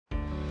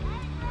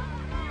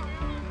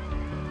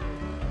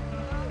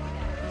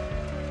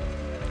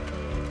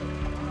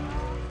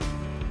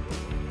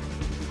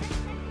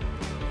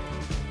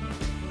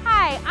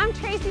I'm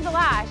Tracy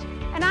Balash,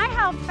 and I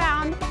helped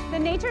found the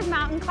Nature's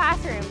Mountain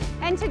Classroom.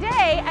 And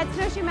today at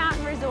Snowshoe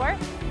Mountain Resort,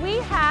 we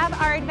have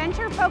our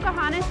Adventure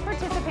Pocahontas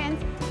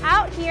participants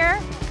out here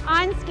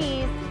on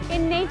skis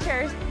in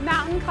Nature's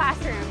Mountain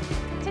Classroom.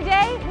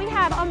 Today, we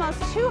have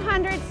almost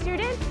 200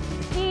 students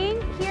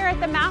skiing here at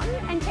the mountain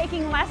and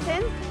taking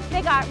lessons.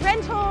 They got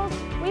rentals,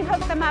 we've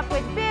hooked them up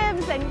with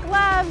bibs and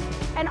gloves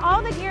and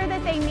all the gear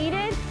that they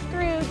needed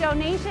through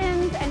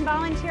donations and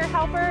volunteer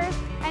helpers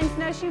and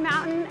Snowshoe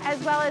Mountain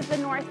as well as the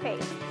North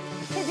Face.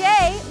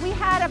 Today, we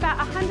had about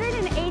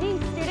 180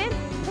 students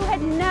who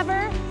had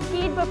never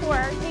skied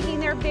before taking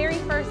their very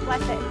first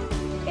lesson.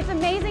 It's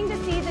amazing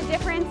to see the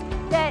difference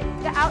that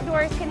the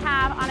outdoors can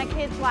have on a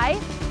kid's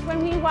life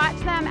when we watch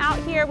them out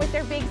here with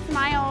their big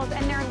smiles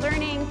and they're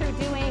learning through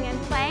doing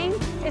and playing.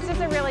 It's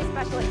just a really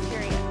special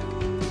experience.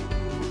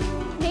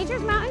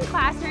 Nature's Mountain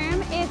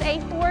Classroom is a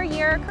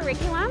 4-year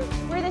curriculum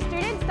where the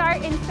students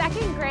start in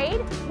 2nd grade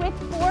with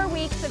 4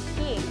 weeks of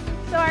skiing.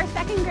 So our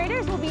 2nd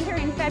graders will be here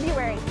in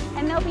February,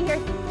 and they'll be here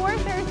 4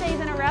 Thursdays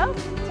in a row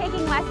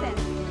taking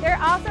lessons.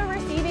 They're also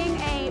receiving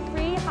a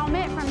free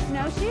helmet from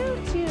Snowshoe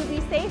to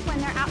be safe when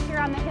they're out here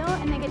on the hill,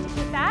 and they get to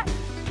keep that.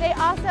 They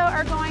also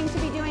are going to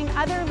be doing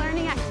other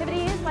learning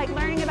activities like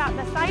learning about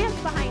the science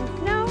behind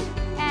snow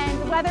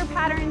and weather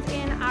patterns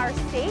in our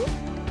state.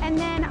 And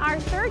then our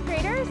 3rd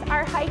graders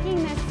are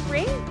hiking this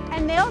spring,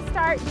 and they'll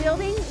start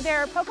building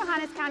their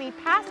Pocahontas County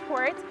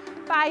passports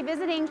by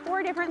visiting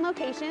 4 different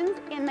locations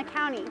in the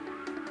county.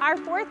 Our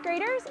 4th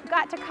graders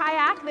got to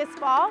kayak this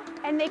fall,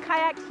 and they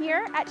kayaked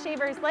here at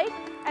Shavers Lake,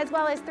 as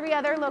well as 3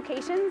 other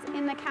locations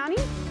in the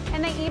county.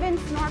 And they even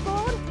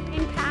snorkeled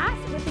in Cass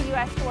with the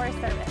U.S. Forest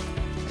Service.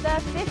 The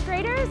 5th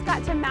graders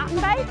got to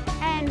mountain bike,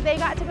 and they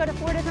got to go to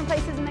 4 different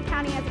places in the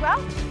county as well,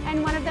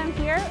 and one of them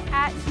here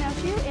at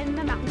Snowshoe in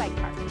the mountain bike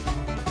park.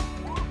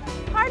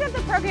 Part of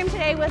the program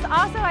today was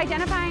also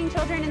identifying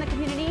children in the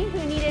community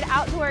who needed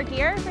outdoor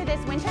gear for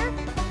this winter.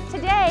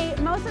 Today,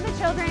 most of the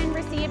children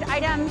received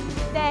items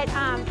that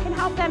can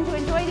help them to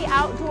enjoy the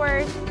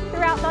outdoors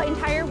throughout the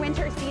entire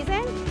winter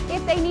season.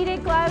 If they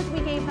needed gloves,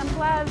 we gave them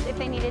gloves. If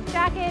they needed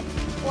jackets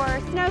or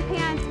snow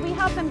pants, we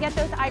helped them get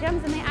those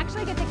items, and they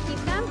actually get to keep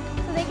them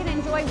so they can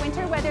enjoy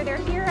winter whether they're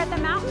here at the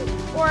mountain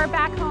or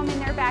back home in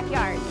their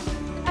backyard.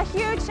 A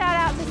huge shout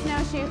out to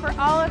Snowshoe for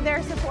all of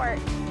their support.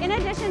 In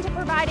addition to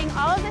providing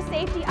all of the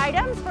safety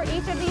items for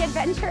each of the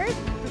adventures,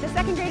 the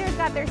 2nd graders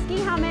got their ski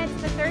helmets,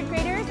 the 3rd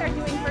graders are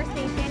doing first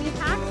aid fanny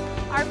packs,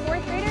 our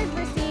 4th graders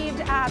received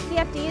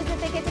PFDs that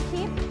they get to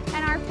keep,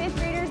 and our 5th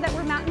graders that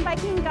were mountain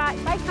biking got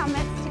bike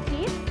helmets to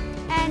keep.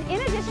 And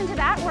in addition to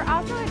that, we're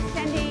also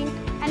extending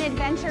an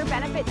Adventure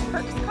Benefits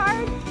Perks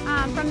card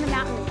from the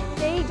mountain.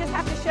 They just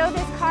have to show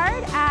this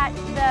card at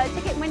the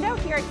ticket window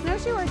here at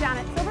Snowshoe or down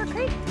at Silver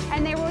Creek,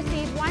 and they will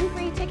receive 1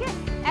 free ticket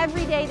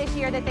every day this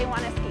year that they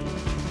want to ski.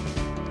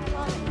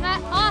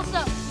 That's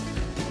awesome!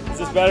 This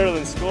is better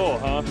than school,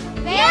 huh?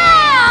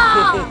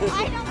 Yeah!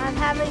 I'm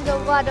having a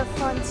lot of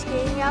fun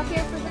skiing out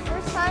here for the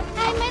first time.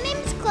 Hi, my name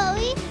is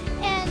Chloe,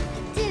 and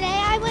today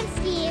I went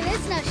skiing in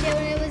Snowshoe,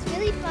 and it was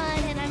really fun,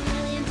 and I'm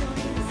really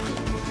enjoying the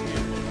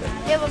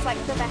skiing. It was like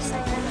the best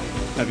thing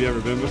ever. Have you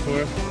ever been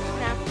before?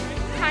 No,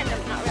 kind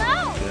of, not really.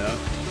 Yeah?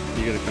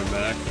 You gotta come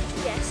back?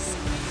 Yes.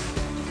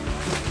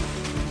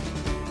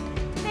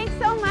 Thanks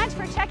so much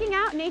for checking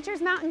out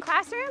Nature's Mountain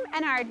Classroom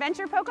and our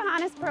Adventure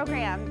Pocahontas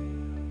program.